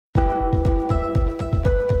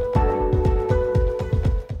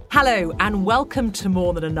Hello and welcome to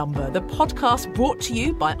More Than a Number, the podcast brought to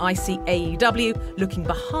you by ICAEW, looking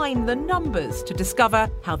behind the numbers to discover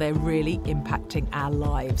how they're really impacting our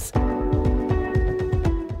lives.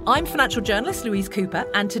 I'm financial journalist Louise Cooper,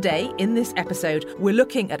 and today, in this episode, we're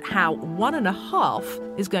looking at how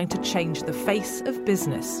 1.5 is going to change the face of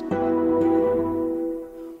business.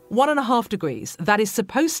 1.5 degrees, that is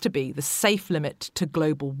supposed to be the safe limit to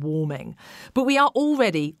global warming. But we are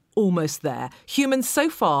already almost there. Humans so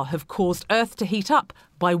far have caused Earth to heat up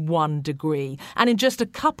by 1 degree. And in just a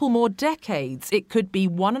couple more decades, it could be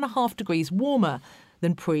 1.5 degrees warmer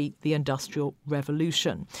than pre the Industrial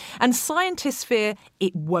Revolution. And scientists fear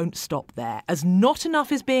it won't stop there, as not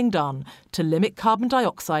enough is being done to limit carbon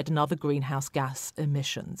dioxide and other greenhouse gas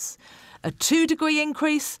emissions. A 2-degree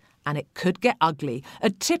increase, and it could get ugly, a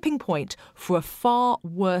tipping point for a far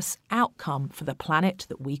worse outcome for the planet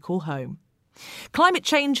that we call home. Climate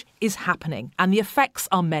change is happening, and the effects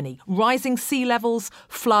are many. Rising sea levels,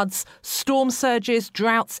 floods, storm surges,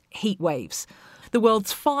 droughts, heat waves. The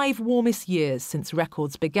world's 5 warmest years since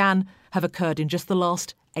records began have occurred in just the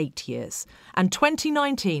last 8 years. And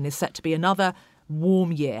 2019 is set to be another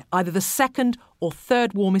warm year, either the second or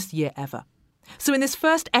third warmest year ever. So in this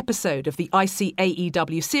first episode of the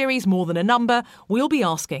ICAEW series, More Than a Number, we'll be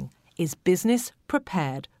asking, is business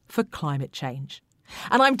prepared for climate change?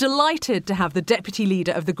 And I'm delighted to have the Deputy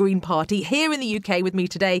Leader of the Green Party here in the UK with me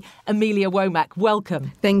today, Amelia Womack.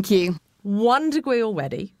 Welcome. Thank you. 1 degree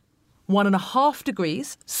already, 1.5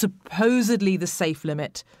 degrees, supposedly the safe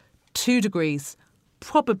limit, 2 degrees,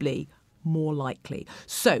 probably more likely.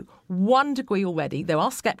 So 1 degree already. There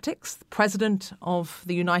are sceptics. The President of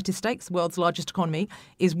the United States, the world's largest economy,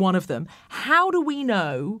 is one of them. How do we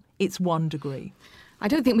know it's 1 degree? I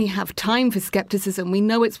don't think we have time for scepticism. We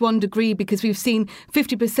know it's 1 degree because we've seen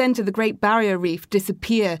 50% of the Great Barrier Reef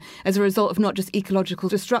disappear as a result of not just ecological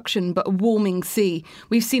destruction, but a warming sea.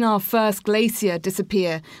 We've seen our first glacier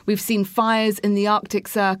disappear. We've seen fires in the Arctic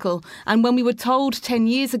Circle. And when we were told 10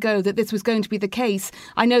 years ago that this was going to be the case,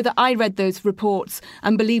 I know that I read those reports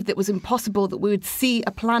and believed that it was impossible that we would see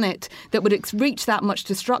a planet that would reach that much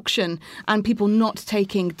destruction and people not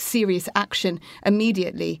taking serious action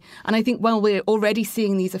immediately. And I think, well, we're already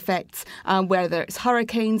seeing these effects, whether it's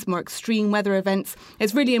hurricanes, more extreme weather events.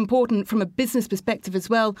 It's really important from a business perspective as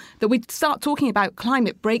well that we start talking about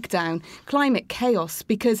climate breakdown, climate chaos,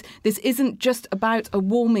 because this isn't just about a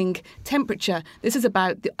warming temperature. This is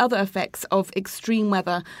about the other effects of extreme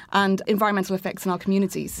weather and environmental effects in our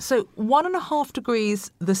communities. So 1.5 degrees,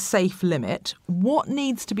 the safe limit. What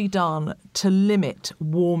needs to be done to limit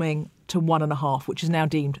warming to 1.5, which is now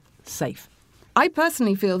deemed safe? I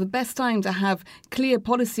personally feel the best time to have clear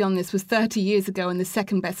policy on this was 30 years ago, and the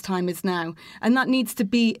second best time is now. And that needs to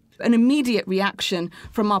be an immediate reaction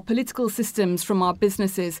from our political systems, from our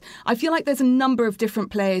businesses. I feel like there's a number of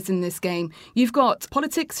different players in this game. You've got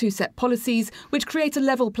politics who set policies which create a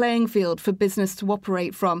level playing field for business to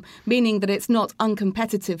operate from, meaning that it's not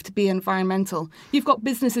uncompetitive to be environmental. You've got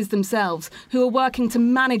businesses themselves who are working to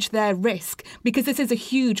manage their risk, because this is a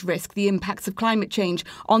huge risk, the impacts of climate change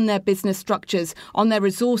on their business structures, on their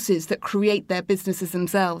resources that create their businesses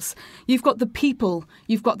themselves. You've got the people,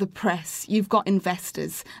 you've got the press, you've got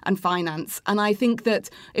investors and finance. And I think that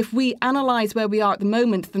if we analyse where we are at the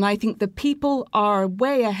moment, then I think the people are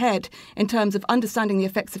way ahead in terms of understanding the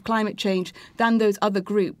effects of climate change than those other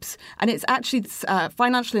groups. And it's actually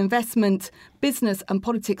financial investment, business and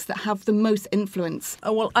politics that have the most influence.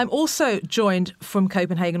 Well, I'm also joined from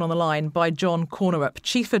Copenhagen on the line by John Kornerup,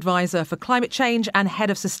 Chief Advisor for Climate Change and Head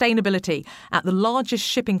of Sustainability at the largest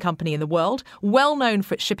shipping company in the world, well known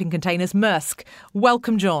for its shipping containers, Maersk.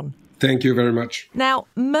 Welcome, John. Thank you very much. Now,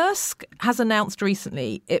 Maersk has announced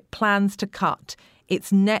recently it plans to cut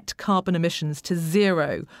its net carbon emissions to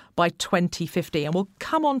 0 by 2050. And we'll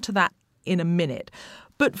come on to that in a minute.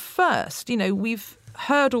 But first, we've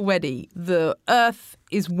heard already the Earth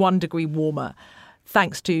is 1 degree warmer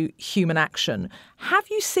thanks to human action. Have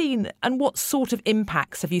you seen, and what sort of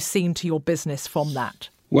impacts have you seen to your business from that?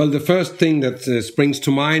 Well, the first thing that springs to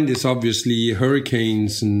mind is obviously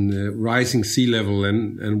hurricanes and rising sea level.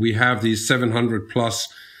 And we have these 700 plus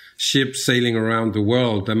ships sailing around the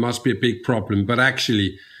world. There must be a big problem. But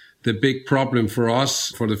actually, the big problem for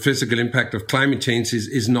us, for the physical impact of climate change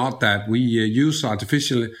is not that. We use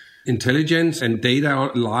artificial intelligence and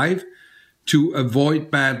data live to avoid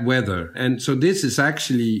bad weather. And so this is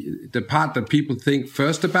actually the part that people think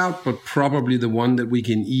first about, but probably the one that we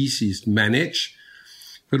can easiest manage.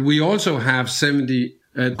 But we also have 70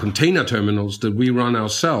 container terminals that we run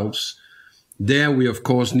ourselves. There we, of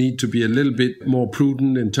course, need to be a little bit more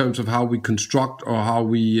prudent in terms of how we construct or how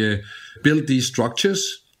we build these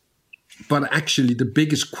structures. But actually, the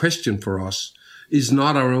biggest question for us is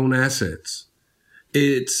not our own assets.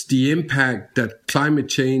 It's the impact that climate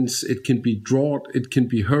change, it can be drought, it can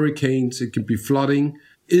be hurricanes, it can be flooding,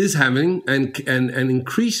 is having and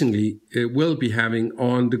increasingly it will be having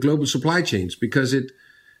on the global supply chains, because it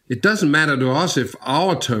doesn't matter to us if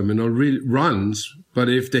our terminal really runs, but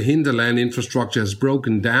if the hinterland infrastructure has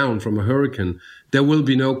broken down from a hurricane, there will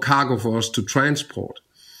be no cargo for us to transport.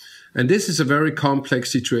 And this is a very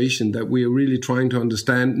complex situation that we are really trying to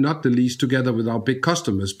understand, not the least together with our big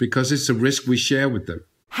customers, because it's a risk we share with them.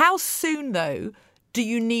 How soon, though, do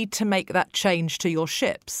you need to make that change to your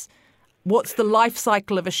ships? What's the life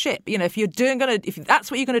cycle of a ship? You know, if that's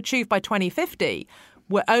what you're going to achieve by 2050,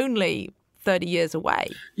 we're only 30 years away.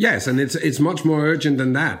 Yes, and it's much more urgent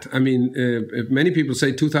than that. I mean, many people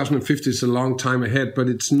say 2050 is a long time ahead, but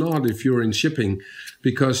it's not if you're in shipping,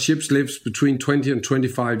 because ships live between 20 and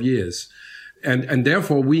 25 years. And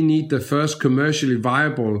therefore, we need the first commercially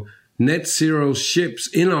viable net zero ships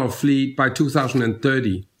in our fleet by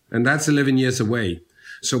 2030. And that's 11 years away.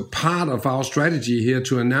 So part of our strategy here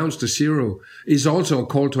to announce the zero is also a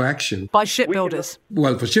call to action. By shipbuilders?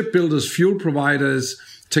 Well, for shipbuilders, fuel providers,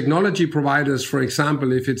 technology providers, for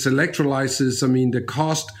example, if it's electrolyzers, I mean, the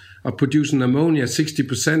cost of producing ammonia,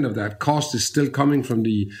 60% of that cost is still coming from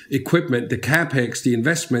the equipment, the capex, the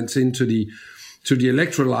investments into the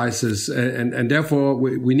electrolyzers. And therefore,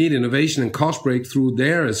 we need innovation and cost breakthrough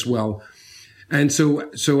there as well. And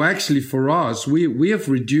so actually for us, we have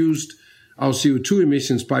reduced our CO2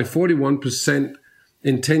 emissions by 41%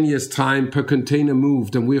 in 10 years' time per container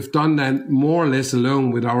moved. And we've done that more or less alone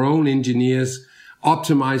with our own engineers,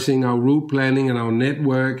 optimizing our route planning and our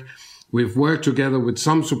network. We've worked together with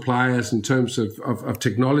some suppliers in terms of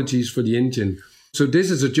technologies for the engine. So this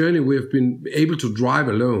is a journey we've been able to drive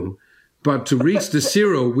alone. But to reach the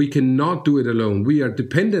zero, we cannot do it alone. We are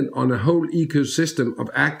dependent on a whole ecosystem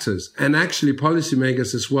of actors and actually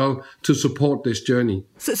policymakers as well to support this journey.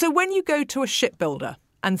 So when you go to a shipbuilder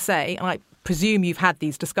and say, and I presume you've had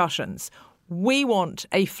these discussions, we want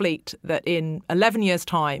a fleet that in 11 years'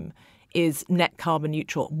 time is net carbon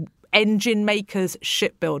neutral. Engine makers,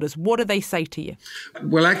 shipbuilders, what do they say to you?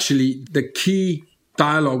 Well, actually, the key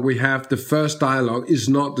dialogue we have, the first dialogue, is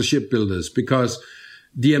not the shipbuilders, because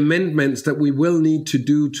the amendments that we will need to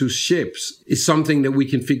do to ships is something that we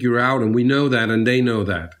can figure out, and we know that, and they know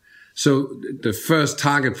that. So the first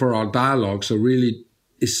target for our dialogues are really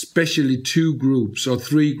especially two groups or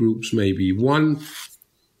three groups maybe. One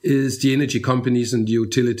is the energy companies and the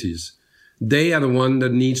utilities. They are the one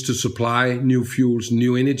that needs to supply new fuels,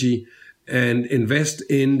 new energy, and invest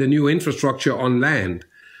in the new infrastructure on land.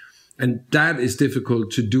 And that is difficult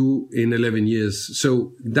to do in 11 years.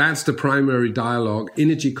 So that's the primary dialogue,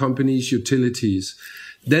 energy companies, utilities.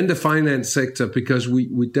 Then the finance sector, because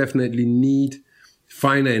we definitely need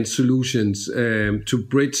finance solutions to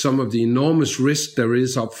bridge some of the enormous risk there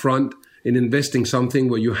is up front in investing something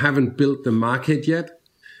where you haven't built the market yet.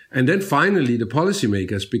 And then finally, the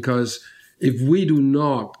policymakers, because if we do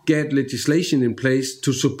not get legislation in place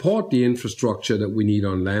to support the infrastructure that we need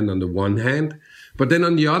on land on the one hand, but then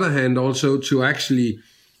on the other hand, also to actually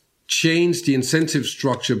change the incentive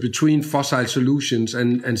structure between fossil solutions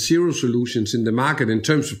and zero solutions in the market in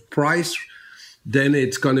terms of price, then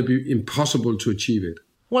it's going to be impossible to achieve it.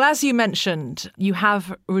 Well, as you mentioned, you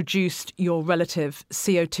have reduced your relative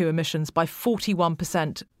CO2 emissions by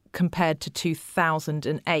 41% compared to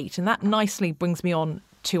 2008. And that nicely brings me on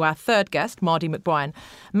to our third guest, Mardy McBrien,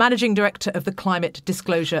 Managing Director of the Climate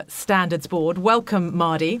Disclosure Standards Board. Welcome,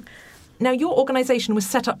 Mardy. Now, your organisation was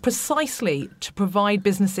set up precisely to provide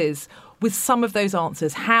businesses with some of those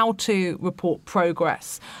answers, how to report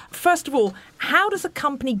progress. First of all, how does a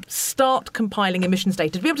company start compiling emissions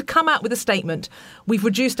data to be able to come out with a statement, we've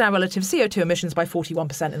reduced our relative CO2 emissions by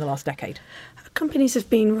 41% in the last decade? Companies have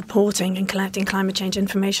been reporting and collecting climate change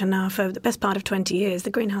information now for the best part of 20 years.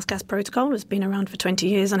 The Greenhouse Gas Protocol has been around for 20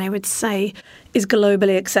 years and I would say is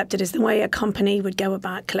globally accepted as the way a company would go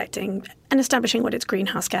about collecting and establishing what its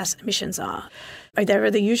greenhouse gas emissions are. There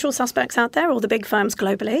are the usual suspects out there, all the big firms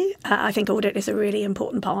globally. I think audit is a really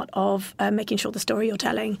important part of making sure the story you're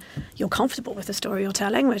telling, you're comfortable with the story you're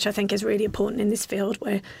telling, which I think is really important in this field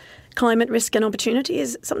where climate risk and opportunity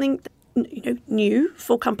is something new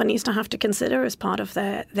for companies to have to consider as part of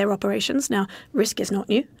their operations. Now, risk is not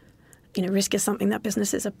new. Risk is something that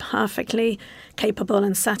businesses are perfectly capable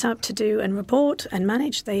and set up to do and report and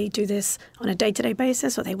manage. They do this on a day-to-day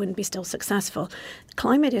basis or they wouldn't be still successful.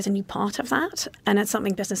 Climate is a new part of that, and it's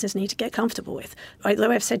something businesses need to get comfortable with.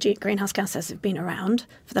 Although I've said greenhouse gases have been around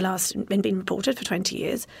been reported for 20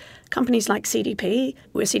 years, companies like CDP,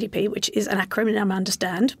 which is an acronym I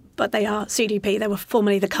understand, but they are CDP. They were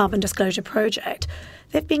formerly the Carbon Disclosure Project.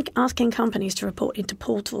 They've been asking companies to report into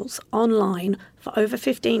portals online for over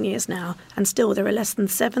 15 years now, and still there are less than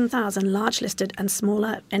 7,000 large listed and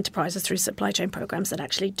smaller enterprises through supply chain programs that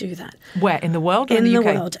actually do that. Where? In the world or in the UK?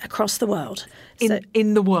 In the world, across the world.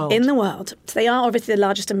 In the world? In the world. So they are obviously the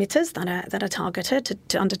largest emitters that are targeted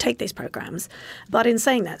to undertake these programs. But in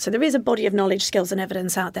saying that, so there is a body of knowledge, skills and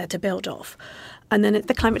evidence out there to build off. And then at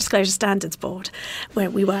the Climate Disclosure Standards Board, where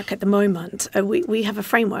we work at the moment, we have a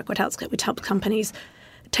framework which helps companies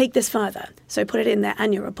take this further. So put it in their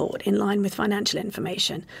annual report in line with financial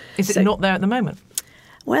information. Is it not there at the moment?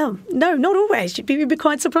 Well, no, not always. You'd be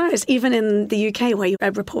quite surprised. Even in the UK, where you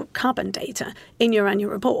report carbon data in your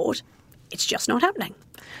annual report, it's just not happening.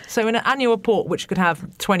 So in an annual report, which could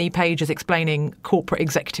have 20 pages explaining corporate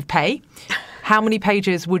executive pay, how many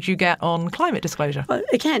pages would you get on climate disclosure? Well,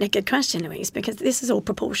 again, a good question, Louise, because this is all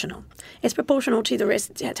proportional. It's proportional to the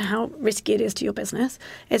risk, to how risky it is to your business.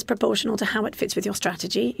 It's proportional to how it fits with your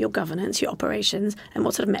strategy, your governance, your operations, and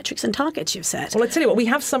what sort of metrics and targets you've set. Well, I tell you what, we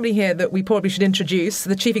have somebody here that we probably should introduce,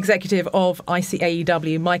 the Chief Executive of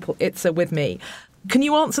ICAEW, Michael Itzer, with me. Can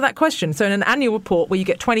you answer that question? So in an annual report where you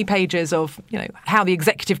get 20 pages of, how the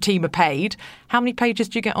executive team are paid, how many pages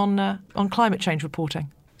do you get on climate change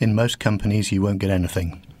reporting? In most companies, you won't get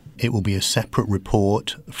anything. It will be a separate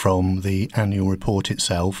report from the annual report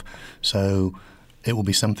itself. So it will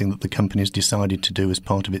be something that the company has decided to do as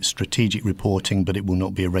part of its strategic reporting, but it will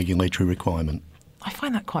not be a regulatory requirement. I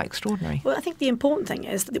find that quite extraordinary. Well, I think the important thing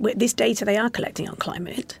is that this data they are collecting on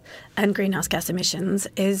climate and greenhouse gas emissions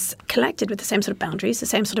is collected with the same sort of boundaries, the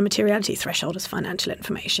same sort of materiality threshold as financial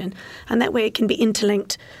information. And that way it can be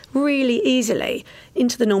interlinked really easily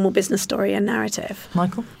into the normal business story and narrative.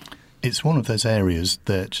 Michael? It's one of those areas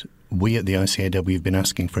that we at the ICAEW have been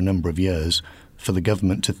asking for a number of years for the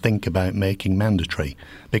government to think about making mandatory.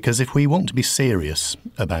 Because if we want to be serious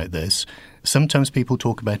about this, sometimes people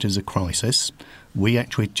talk about it as a crisis. We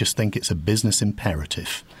actually just think it's a business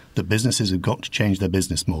imperative, that businesses have got to change their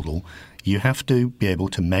business model. You have to be able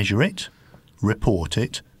to measure it, report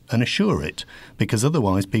it, and assure it, because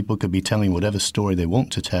otherwise people could be telling whatever story they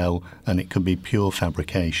want to tell, and it could be pure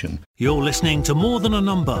fabrication. You're listening to More Than a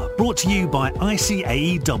Number, brought to you by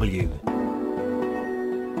ICAEW.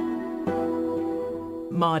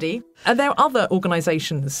 Mardi, are there other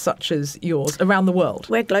organisations such as yours around the world?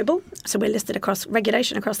 We're global, so we're listed across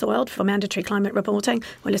regulation across the world for mandatory climate reporting.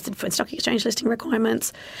 We're listed for stock exchange listing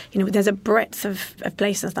requirements. There's a breadth of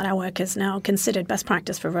places that our work is now considered best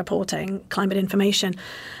practice for reporting climate information.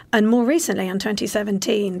 And more recently, in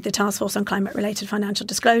 2017, the Task Force on Climate-Related Financial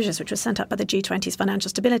Disclosures, which was sent up by the G20's Financial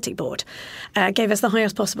Stability Board, gave us the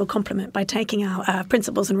highest possible compliment by taking our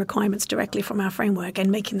principles and requirements directly from our framework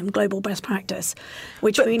and making them global best practice,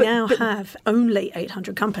 which we now have only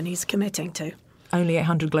 800 companies committing to. Only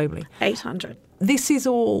 800 globally? 800. This is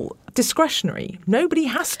all discretionary. Nobody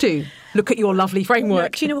has to look at your lovely framework.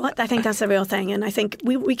 Look, do you know what? I think that's the real thing. And I think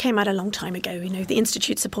we came out a long time ago. The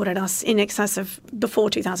Institute supported us in excess of before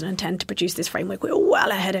 2010 to produce this framework. We were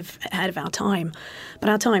well ahead of our time. But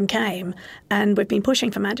our time came, and we've been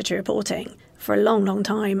pushing for mandatory reporting for a long, long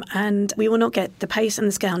time. And we will not get the pace and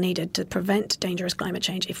the scale needed to prevent dangerous climate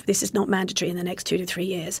change if this is not mandatory in the next 2 to 3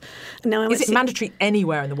 years. Now, is it mandatory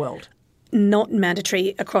anywhere in the world? Not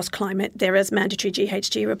mandatory across climate. There is mandatory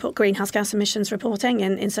GHG report, greenhouse gas emissions reporting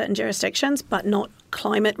in certain jurisdictions, but not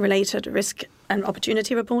climate-related risk and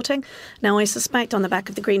opportunity reporting. Now, I suspect on the back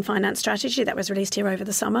of the Green Finance Strategy that was released here over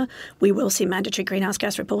the summer, we will see mandatory greenhouse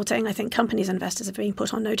gas reporting. I think companies and investors are being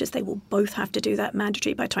put on notice. They will both have to do that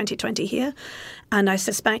mandatory by 2020 here. And I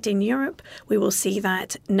suspect in Europe, we will see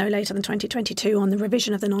that no later than 2022 on the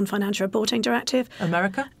revision of the Non-Financial Reporting Directive.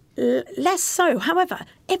 America? Less so. However,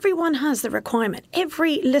 everyone has the requirement.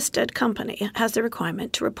 Every listed company has the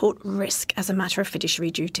requirement to report risk as a matter of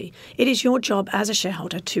fiduciary duty. It is your job as a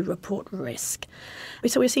shareholder to report risk.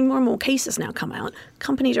 So we're seeing more and more cases now come out.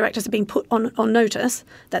 Company directors are being put on notice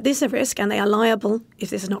that this is a risk and they are liable if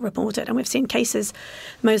this is not reported. And we've seen cases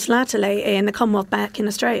most latterly in the Commonwealth Bank in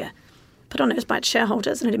Australia, put on notice by its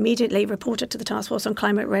shareholders, and it immediately reported to the Task Force on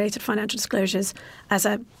Climate-Related Financial Disclosures as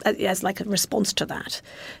like a response to that.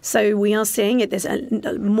 So we are seeing it. There's a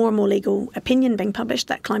more and more legal opinion being published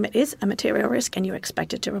that climate is a material risk, and you're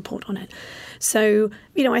expected to report on it. So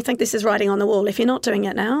I think this is writing on the wall. If you're not doing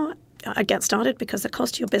it now, I'd get started, because the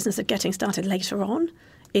cost to your business of getting started later on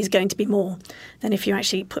is going to be more than if you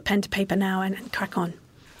actually put pen to paper now and crack on.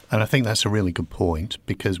 And I think that's a really good point,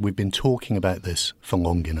 because we've been talking about this for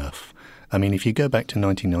long enough. I mean, if you go back to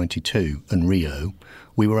 1992 and Rio,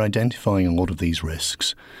 we were identifying a lot of these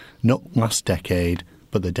risks. Not last decade,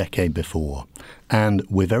 but the decade before. And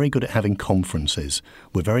we're very good at having conferences.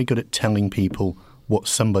 We're very good at telling people what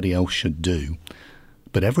somebody else should do.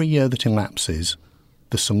 But every year that elapses,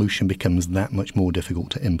 the solution becomes that much more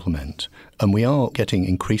difficult to implement. And we are getting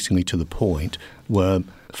increasingly to the point where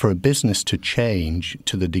for a business to change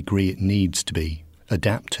to the degree it needs to be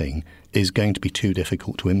adapting is going to be too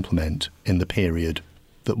difficult to implement in the period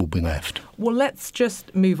that will be left. Well, let's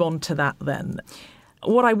just move on to that then.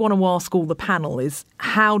 What I want to ask all the panel is,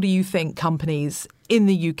 how do you think companies in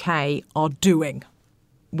the UK are doing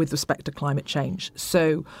with respect to climate change?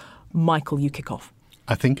 So, Michael, you kick off.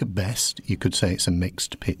 I think at best you could say it's a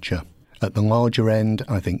mixed picture. At the larger end,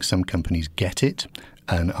 I think some companies get it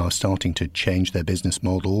and are starting to change their business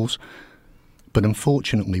models. But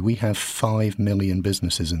unfortunately, we have 5 million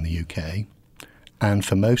businesses in the UK, and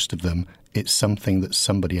for most of them, it's something that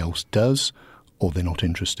somebody else does or they're not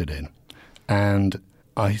interested in. And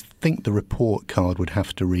I think the report card would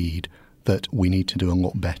have to read that we need to do a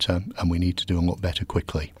lot better, and we need to do a lot better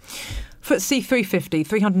quickly. FTSE 350,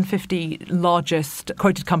 350 largest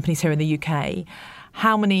quoted companies here in the UK.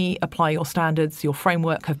 How many apply your standards, your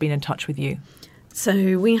framework, have been in touch with you?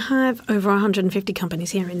 So we have over 150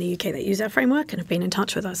 companies here in the UK that use our framework and have been in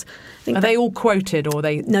touch with us. Are they all quoted, or are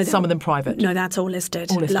they some of them private? No, that's all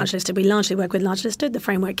listed. Large listed. We largely work with large listed. The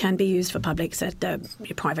framework can be used for public sector,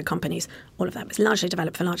 private companies. All of that was largely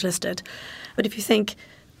developed for large listed. But if you think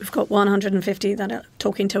we've got 150 that are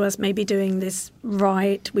talking to us, maybe doing this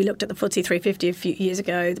right. We looked at the FTSE 350 a few years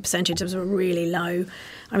ago. The percentages were really low.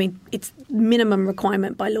 I mean, it's minimum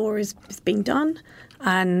requirement by law is being done.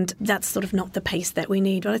 And that's sort of not the pace that we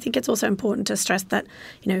need. But I think it's also important to stress that,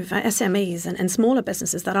 for SMEs and smaller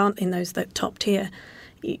businesses that aren't in those that top tier,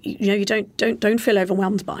 you don't feel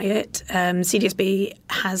overwhelmed by it. CDSB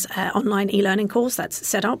has an online e-learning course that's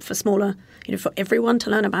set up for smaller, for everyone to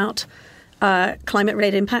learn about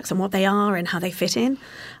climate-related impacts and what they are and how they fit in,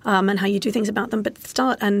 and how you do things about them. But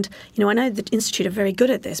I know the Institute are very good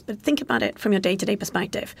at this, but think about it from your day-to-day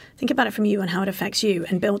perspective. Think about it from you and how it affects you,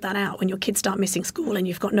 and build that out when your kids start missing school and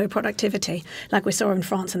you've got no productivity, like we saw in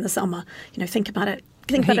France in the summer. Think about it.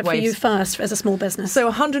 Think about it for you first as a small business. So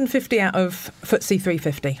 150 out of FTSE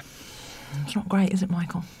 350. It's not great, is it,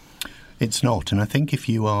 Michael? It's not. And I think if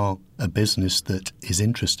you are a business that is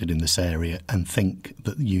interested in this area and think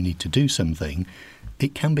that you need to do something,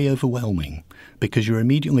 it can be overwhelming, because you're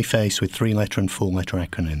immediately faced with 3-letter and 4-letter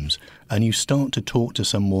acronyms, and you start to talk to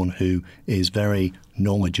someone who is very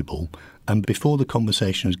knowledgeable, and before the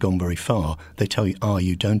conversation has gone very far, they tell you,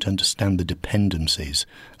 you don't understand the dependencies.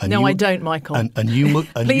 And I don't, Michael. And you look,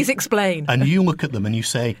 Please explain. And you look at them and you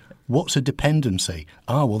say, what's a dependency?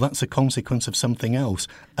 Well, that's a consequence of something else.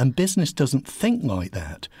 And business doesn't think like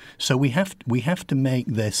that. So we have to make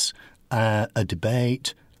this a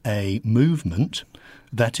debate, a movement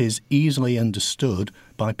that is easily understood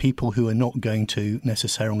by people who are not going to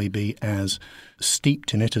necessarily be as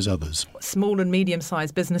steeped in it as others. Small and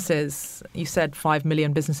medium-sized businesses, you said 5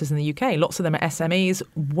 million businesses in the UK. Lots of them are SMEs.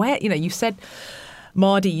 Where, you said,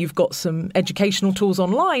 Mardi, you've got some educational tools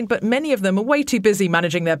online, but many of them are way too busy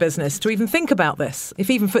managing their business to even think about this. If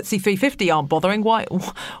even FTSE 350 aren't bothering,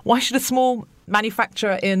 why should a small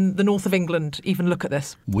manufacturer in the north of England even look at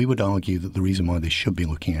this? We would argue that the reason why they should be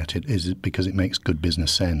looking at it is because it makes good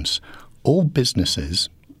business sense. All businesses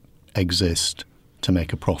exist to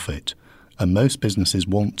make a profit, and most businesses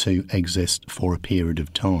want to exist for a period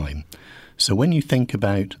of time. So when you think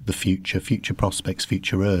about the future prospects,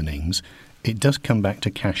 future earnings, it does come back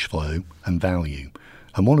to cash flow and value.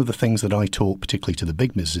 And one of the things that I talk particularly to the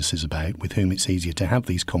big businesses about, with whom it's easier to have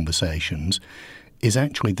these conversations, is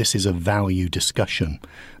actually this is a value discussion.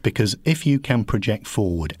 Because if you can project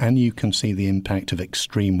forward and you can see the impact of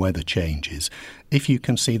extreme weather changes, if you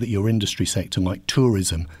can see that your industry sector like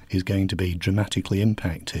tourism is going to be dramatically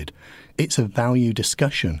impacted, it's a value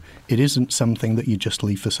discussion. It isn't something that you just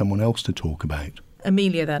leave for someone else to talk about.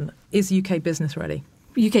 Amelia, then, is UK business ready?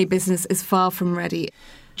 UK business is far from ready.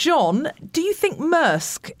 John, do you think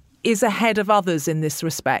Maersk is ahead of others in this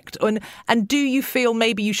respect? And do you feel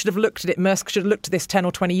maybe you should have looked at it, Maersk should have looked at this 10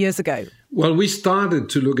 or 20 years ago? Well, we started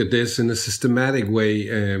to look at this in a systematic way,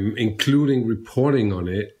 including reporting on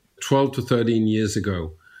it 12 to 13 years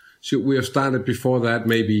ago. So we have started before that,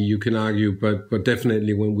 maybe you can argue, but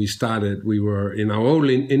definitely when we started, we were in our own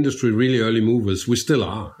industry really early movers. We still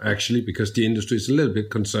are, actually, because the industry is a little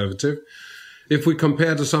bit conservative. If we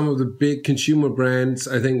compare to some of the big consumer brands,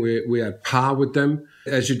 I think we're at par with them.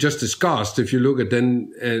 As you just discussed, if you look at then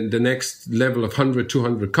the next level of 100,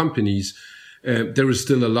 200 companies, there is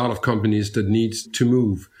still a lot of companies that needs to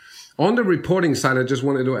move. On the reporting side, I just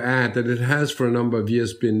wanted to add that it has for a number of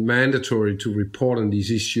years been mandatory to report on these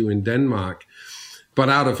issues in Denmark, but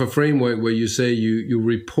out of a framework where you say you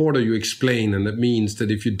report or you explain, and that means that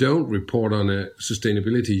if you don't report on a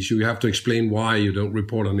sustainability issue, you have to explain why you don't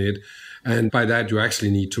report on it. And by that, you actually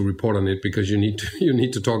need to report on it because you need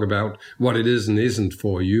to talk about what it is and isn't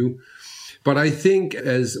for you. But I think,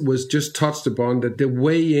 as was just touched upon, that the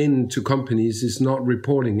way into companies is not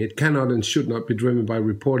reporting. It cannot and should not be driven by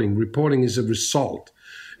reporting. Reporting is a result.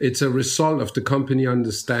 It's a result of the company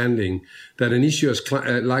understanding that an issue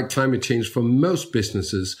like climate change for most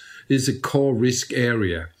businesses is a core risk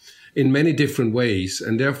area in many different ways.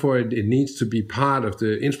 And therefore, it needs to be part of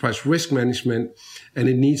the enterprise risk management, and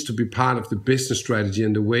it needs to be part of the business strategy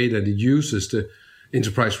and the way that it uses the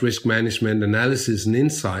enterprise risk management analysis and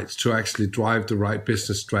insights to actually drive the right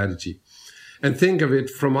business strategy. And think of it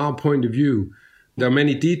from our point of view. There are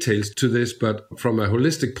many details to this, but from a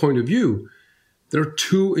holistic point of view, there are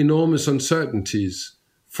two enormous uncertainties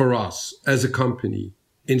for us as a company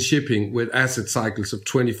in shipping with asset cycles of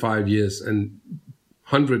 25 years and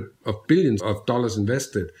hundreds of billions of dollars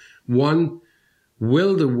invested. One,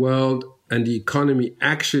 will the world and the economy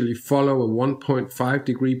actually follow a 1.5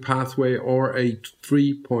 degree pathway or a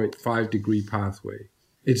 3.5 degree pathway?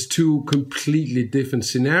 It's two completely different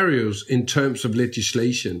scenarios in terms of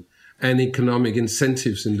legislation and economic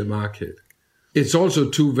incentives in the market. It's also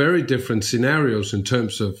two very different scenarios in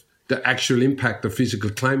terms of the actual impact of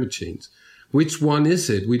physical climate change. Which one is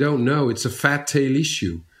it? We don't know. It's a fat tail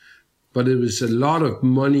issue. But there is a lot of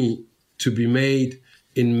money to be made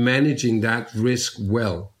in managing that risk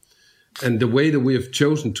well. And the way that we have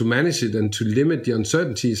chosen to manage it and to limit the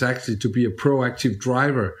uncertainty is actually to be a proactive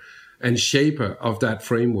driver and shaper of that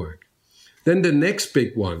framework. Then the next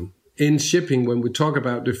big one in shipping, when we talk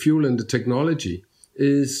about the fuel and the technology,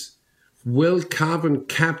 is will carbon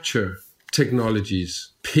capture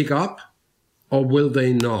technologies pick up or will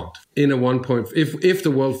they not in a if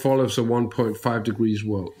the world follows a 1.5 degrees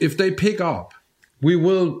world? If they pick up, we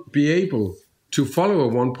will be able to follow a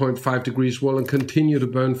 1.5 degrees world and continue to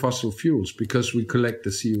burn fossil fuels because we collect the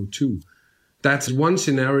CO2. That's one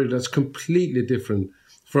scenario that's completely different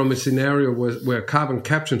from a scenario where carbon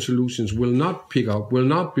capture solutions will not pick up, will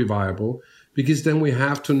not be viable, because then we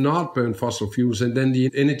have to not burn fossil fuels and then the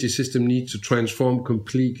energy system needs to transform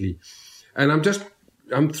completely. And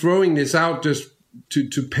I'm throwing this out just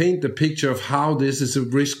to paint the picture of how this is a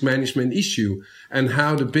risk management issue and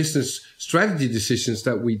how the business strategy decisions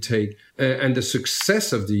that we take and the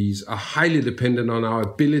success of these are highly dependent on our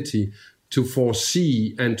ability to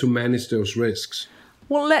foresee and to manage those risks.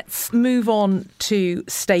 Well, let's move on to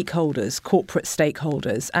stakeholders, corporate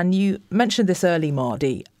stakeholders. And you mentioned this early,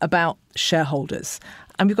 Marty, about shareholders.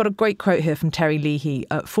 And we've got a great quote here from Terry Leahy,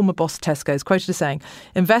 former boss Tesco's, quoted as saying,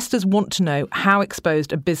 investors want to know how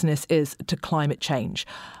exposed a business is to climate change.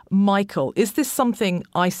 Michael, is this something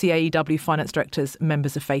ICAEW finance directors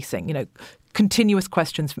members are facing? You know, continuous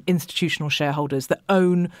questions from institutional shareholders that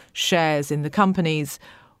own shares in the companies.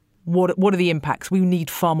 What are the impacts? We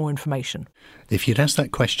need far more information. If you'd asked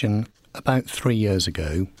that question about 3 years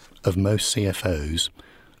ago of most CFOs,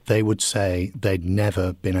 they would say they'd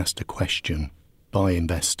never been asked a question by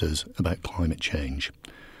investors about climate change.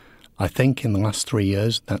 I think in the last 3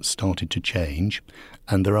 years that's started to change,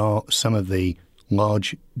 and there are some of the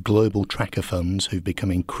large global tracker funds who've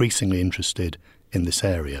become increasingly interested in this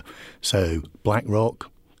area. So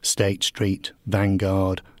BlackRock, State Street,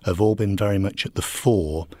 Vanguard have all been very much at the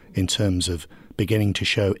fore in terms of beginning to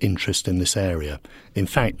show interest in this area. In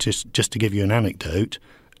fact, just to give you an anecdote,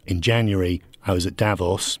 in January I was at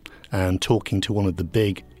Davos and talking to one of the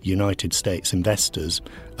big United States investors,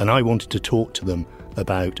 and I wanted to talk to them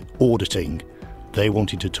about auditing. They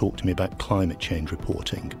wanted to talk to me about climate change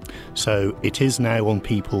reporting. So it is now on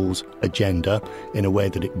people's agenda in a way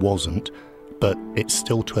that it wasn't, but it's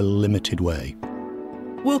still to a limited way.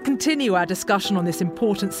 We'll continue our discussion on this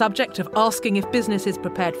important subject of asking if business is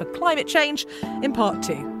prepared for climate change in part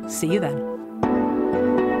 2. See you then.